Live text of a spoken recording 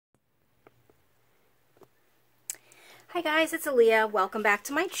Hi guys, it's Aaliyah. Welcome back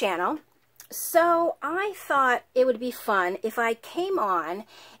to my channel. So I thought it would be fun if I came on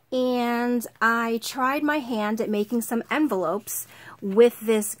and I tried my hand at making some envelopes with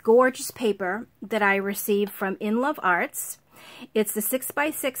this gorgeous paper that I received from In Love Arts. It's the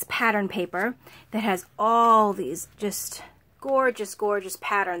 6x6 pattern paper that has all these just gorgeous, gorgeous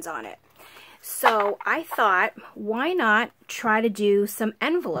patterns on it. So I thought, why not try to do some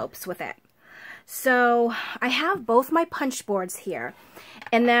envelopes with it? So I have both my punch boards here,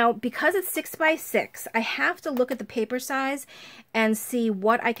 and now because it's 6x6, I have to look at the paper size and see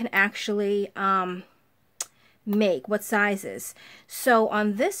what I can actually make, what sizes. So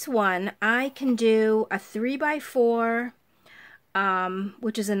on this one, I can do a 3x4,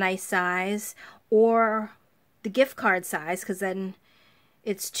 which is a nice size, or the gift card size, because then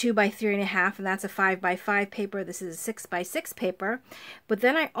it's 2x3.5, and that's a 5x5 paper. This is a 6x6 paper. But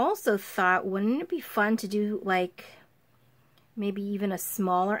then I also thought, wouldn't it be fun to do like maybe even a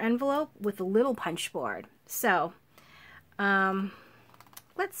smaller envelope with a little punch board? So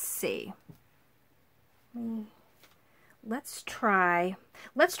let's see. Let's try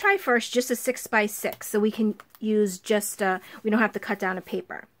first just a 6x6, so we can use just we don't have to cut down a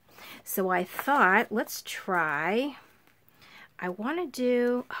paper. So I thought, let's try. I want to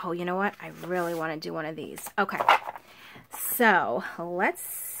do, oh, you know what? I really want to do one of these. Okay, so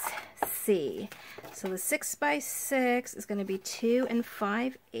let's see. So the 6x6 is going to be 2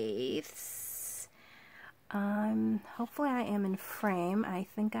 5/8. Hopefully I am in frame. I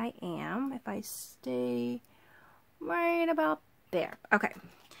think I am, if I stay right about there. Okay,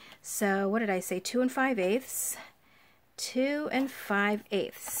 so what did I say? 2 5/8. 2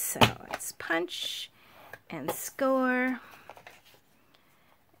 5/8. So let's punch and score.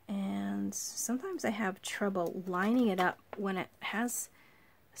 And sometimes I have trouble lining it up when it has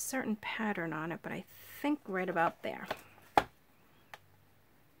a certain pattern on it, but I think right about there.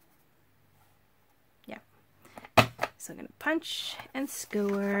 Yeah. So I'm going to punch and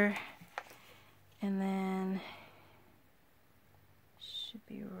score, and then should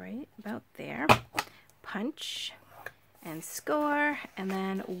be right about there. Punch and score, and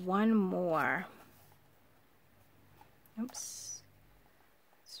then one more. Oops.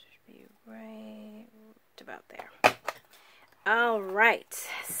 Right about there. All right,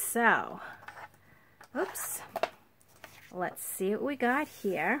 so, oops, let's see what we got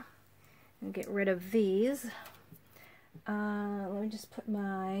here. I'll get rid of these. Let me just put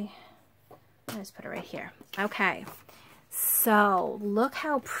let's put it right here. Okay, so look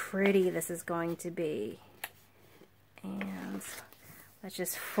how pretty this is going to be. And let's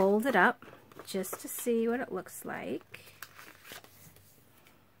just fold it up just to see what it looks like.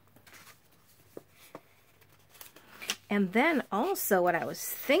 And then also what I was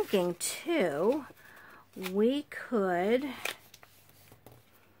thinking too, we could,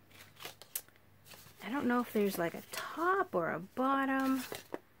 I don't know if there's like a top or a bottom.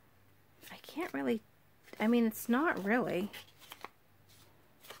 I can't really, I mean, it's not really.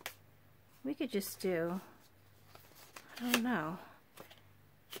 We could just do, I don't know.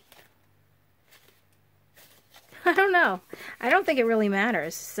 I don't know. I don't think it really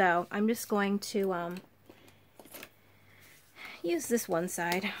matters. So I'm just going to, use this one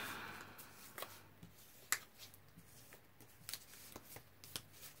side.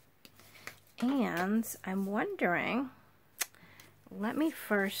 And I'm wondering, let me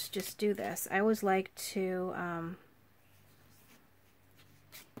first just do this. I always like to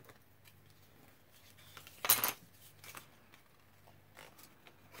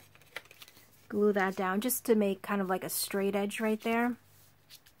glue that down just to make kind of like a straight edge right there.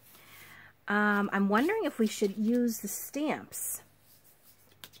 I'm wondering if we should use the stamps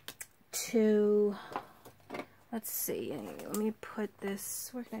to, let's see, let me put this,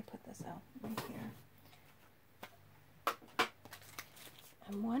 where can I put this out? Right here.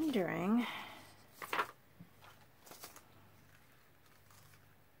 I'm wondering,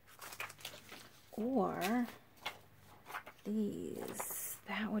 or these,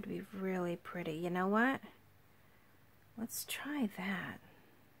 that would be really pretty. You know what? Let's try that.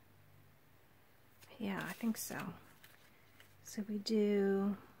 Yeah, I think so. So we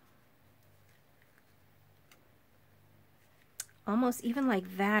do almost even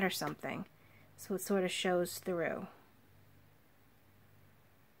like that or something, so it sort of shows through.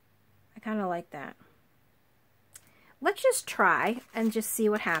 I kind of like that. Let's just try and just see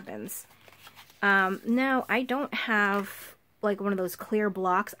what happens. Now, I don't have like one of those clear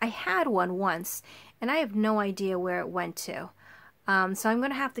blocks. I had one once, and I have no idea where it went to. So I'm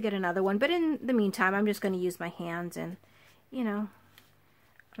going to have to get another one. But in the meantime, I'm just going to use my hands and, you know,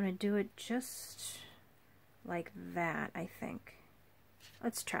 I'm going to do it just like that, I think.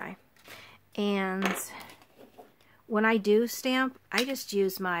 Let's try. And when I do stamp, I just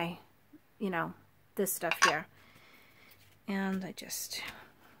use my, you know, this stuff here. And I just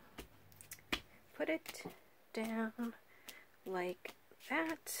put it down like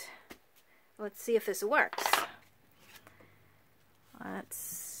that. Let's see if this works.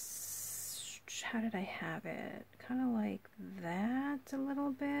 How did I have it? Kind of like that a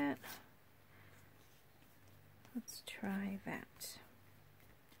little bit. Let's try that.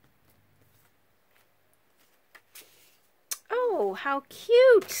 Oh, how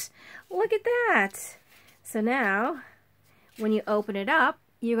cute! Look at that! So now, when you open it up,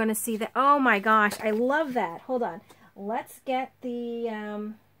 you're going to see that. Oh my gosh, I love that. Hold on. Let's get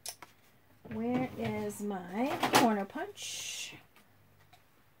the, where is my corner punch?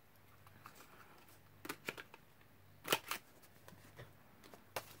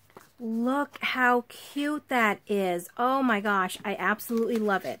 Look how cute that is. Oh my gosh, I absolutely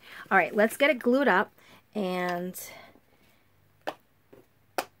love it. All right, let's get it glued up and put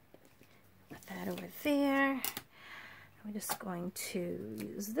that over there. I'm just going to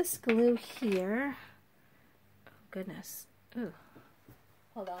use this glue here. Oh goodness. Ooh.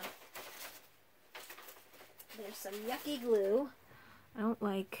 Hold on. There's some yucky glue. I don't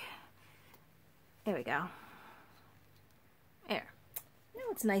like. There we go. There. Now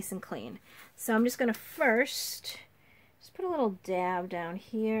it's nice and clean. So I'm just going to first just put a little dab down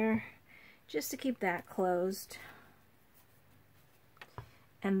here just to keep that closed.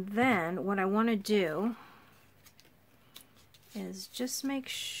 And then what I want to do is just make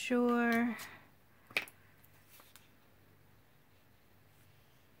sure.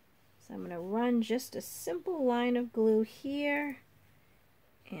 So I'm going to run just a simple line of glue here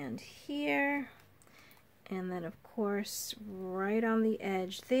and here, and then of course right on the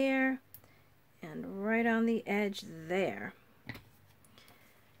edge there and right on the edge there.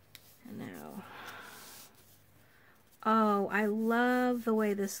 And now, oh, I love the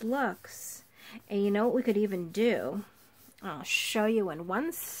way this looks. And you know what we could even do? I'll show you in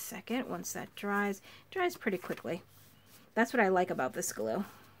 1 second once that dries. It dries pretty quickly. That's what I like about this glue.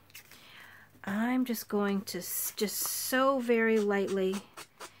 I'm just going to just so very lightly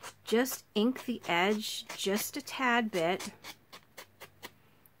just ink the edge just a tad bit.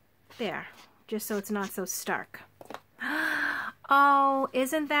 There, just so it's not so stark. Oh,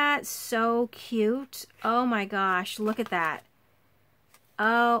 isn't that so cute? Oh my gosh, look at that.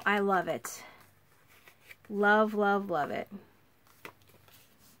 Oh, I love it. Love, love, love it.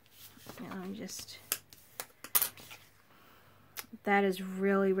 I'm just... That is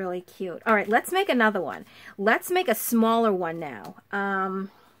really, really cute. All right, let's make another one. Let's make a smaller one now.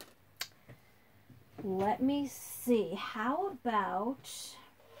 Let me see. How about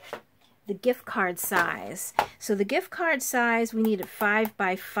the gift card size? So the gift card size, we need it 5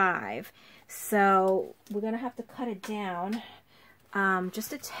 by 5. So we're going to have to cut it down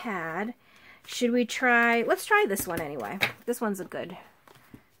just a tad. Should we try, let's try this one anyway. This one's a good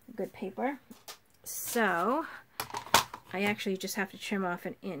paper. So I actually just have to trim off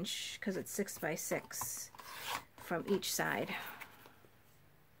 1 inch because it's 6 by 6 from each side.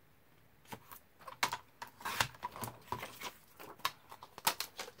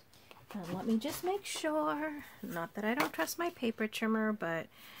 And let me just make sure, not that I don't trust my paper trimmer, but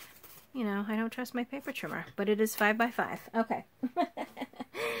you know, I don't trust my paper trimmer, but it is 5 by 5. Okay.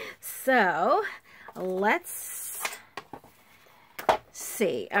 So let's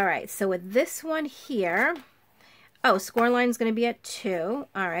see. All right, so with this one here, oh, score line is going to be at 2.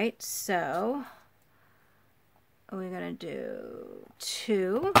 All right, so we're going to do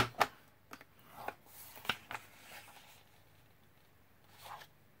 2.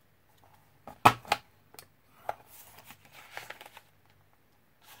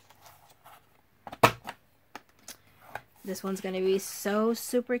 This one's going to be so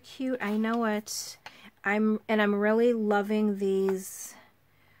super cute. I know it. I'm really loving these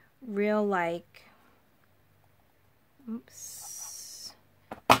real like, oops,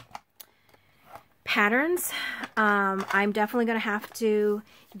 patterns. I'm definitely going to have to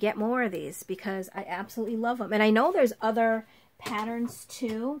get more of these because I absolutely love them. And I know there's other patterns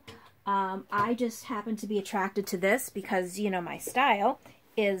too. I just happen to be attracted to this because, you know, my style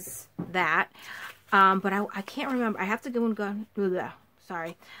is that. But I can't remember. I have to go and go.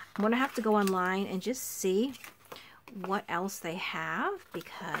 Sorry. I'm going to have to go online and just see what else they have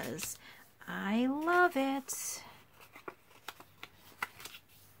because I love it.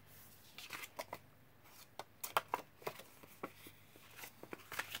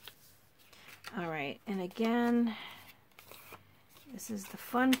 All right. And again, this is the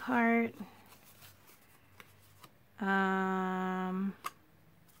fun part. I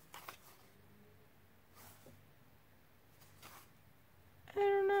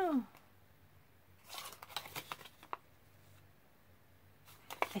don't know.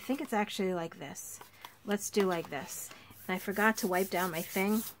 I think it's actually like this. Let's do like this. And I forgot to wipe down my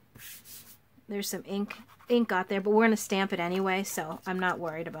thing. There's some ink got there, but we're going to stamp it anyway, so I'm not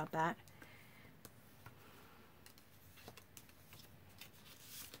worried about that.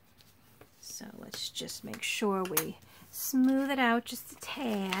 So let's just make sure we smooth it out just a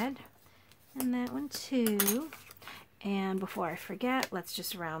tad. And that one too. And before I forget, let's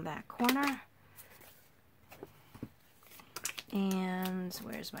just round that corner. And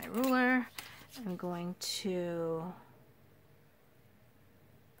where's my ruler? I'm going to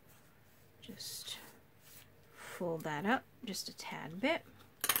just fold that up just a tad bit.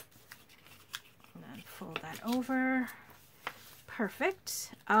 And then fold that over.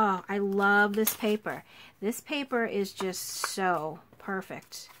 Perfect. Oh, I love this paper. This paper is just so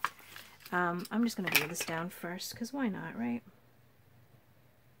perfect. I'm just going to glue this down first, because why not, right?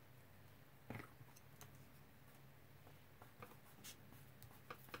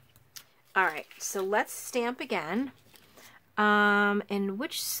 All right, so let's stamp again. And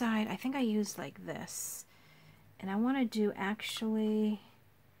which side? I think I used like this. And I want to do actually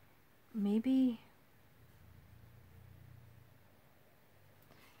maybe...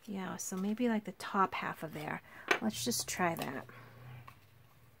 Yeah, so maybe like the top half of there. Let's just try that.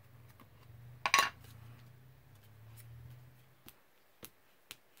 I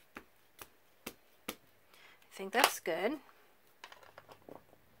think that's good.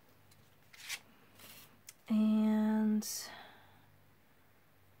 And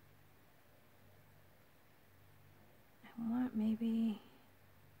I want maybe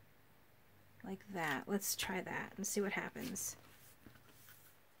like that. Let's try that and see what happens.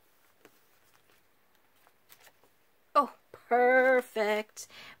 Oh, perfect.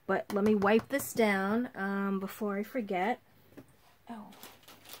 But let me wipe this down before I forget. Oh,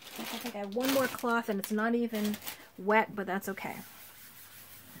 I think I have one more cloth and it's not even wet, but that's okay.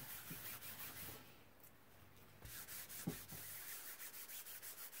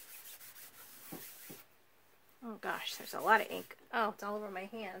 Oh gosh, there's a lot of ink. Oh, it's all over my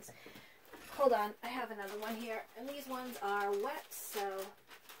hands. Hold on, I have another one here. And these ones are wet, so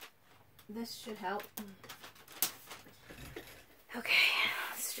this should help. Okay,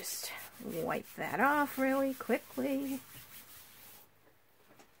 let's just wipe that off really quickly.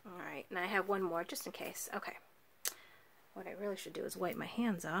 Alright, and I have one more just in case. Okay. What I really should do is wipe my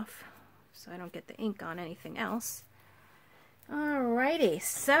hands off so I don't get the ink on anything else. Alrighty,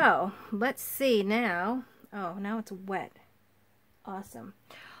 so let's see now. Oh, now it's wet. Awesome.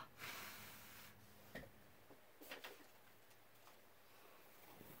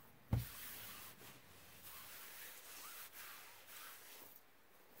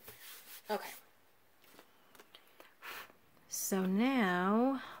 Okay. So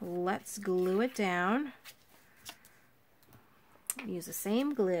now let's glue it down. Use the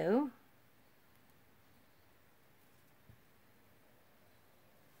same glue.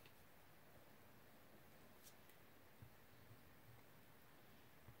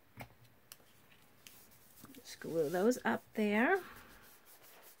 Just glue those up there.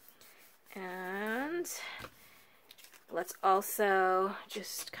 And let's also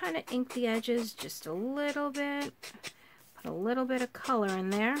just kind of ink the edges just a little bit. Put a little bit of color in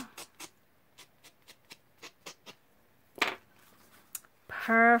there.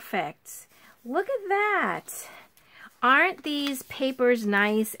 Perfect. Look at that. Aren't these papers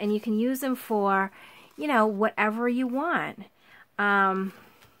nice? And you can use them for, you know, whatever you want. I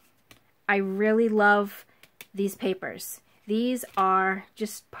really love these papers. These are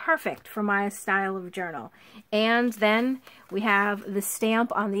just perfect for my style of journal. And then we have the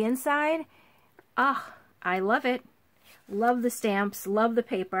stamp on the inside. Ah, I love it. Love the stamps, love the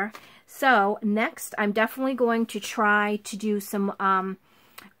paper. So next, I'm definitely going to try to do some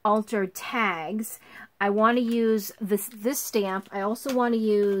altered tags. I want to use this stamp. I also want to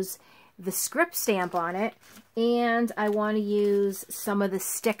use the script stamp on it, and I want to use some of the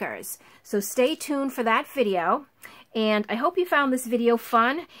stickers. So stay tuned for that video. And I hope you found this video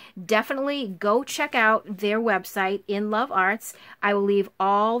fun. Definitely go check out their website, In Love Arts. I will leave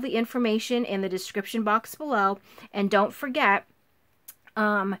all the information in the description box below. And don't forget,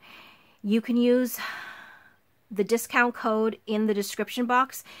 you can use the discount code in the description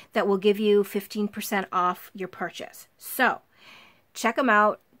box that will give you 15% off your purchase. So check them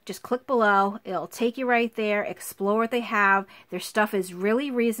out. Just click below. It'll take you right there. Explore what they have. Their stuff is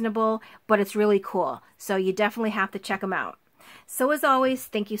really reasonable, but it's really cool. So you definitely have to check them out. So as always,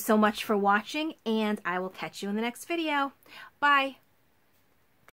 thank you so much for watching, and I will catch you in the next video. Bye!